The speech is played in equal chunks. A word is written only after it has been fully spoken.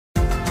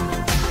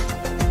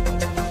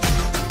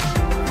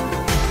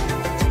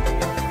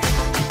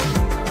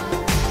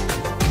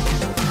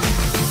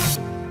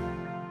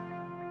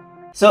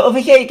So over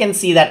here you can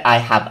see that I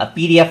have a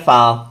PDF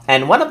file,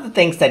 and one of the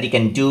things that you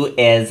can do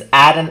is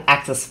add and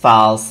access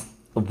files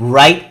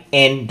right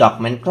in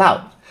Document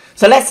Cloud.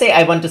 So let's say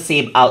I want to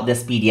save out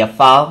this PDF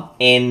file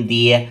in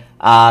the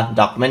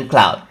Document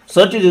Cloud.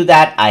 So to do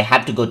that, I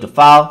have to go to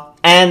File,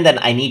 and then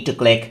I need to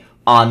click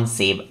on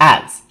Save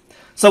As.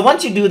 So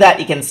once you do that,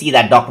 you can see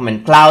that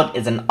Document Cloud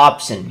is an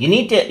option. You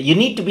need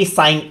to be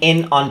signed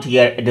in onto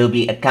your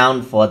Adobe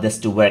account for this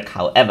to work,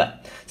 however.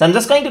 So I'm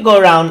just going to go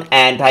around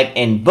and type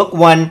in Book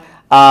 1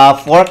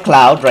 for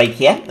Cloud right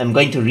here. I'm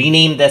going to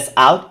rename this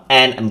out,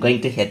 and I'm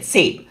going to hit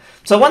Save.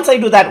 So once I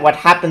do that, what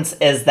happens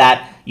is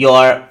that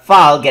your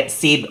file gets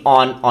saved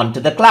onto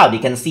the cloud.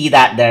 You can see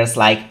that there's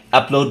like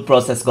upload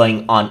process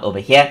going on over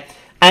here.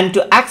 And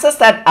to access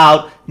that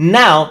out,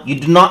 now you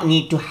do not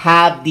need to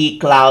have the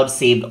cloud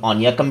saved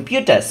on your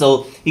computer.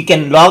 So you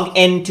can log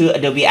into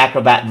Adobe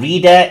Acrobat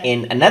Reader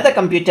in another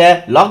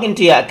computer, log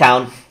into your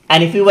account,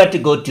 and if you were to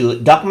go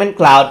to Document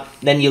Cloud,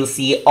 then you'll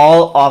see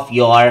all of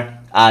your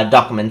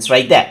documents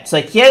right there.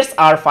 So here's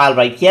our file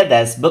right here.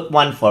 There's Book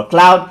 1 for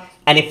Cloud.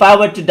 And if I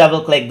were to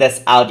double click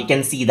this out, you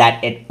can see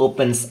that it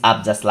opens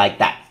up just like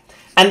that.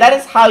 And that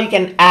is how you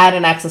can add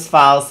and access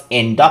files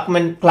in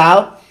Document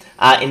Cloud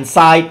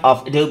inside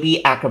of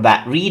Adobe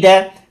Acrobat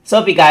Reader. So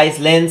hope you guys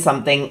learned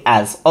something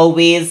as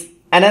always.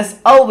 And as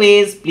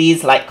always,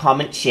 please like,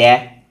 comment,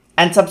 share,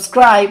 and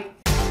subscribe.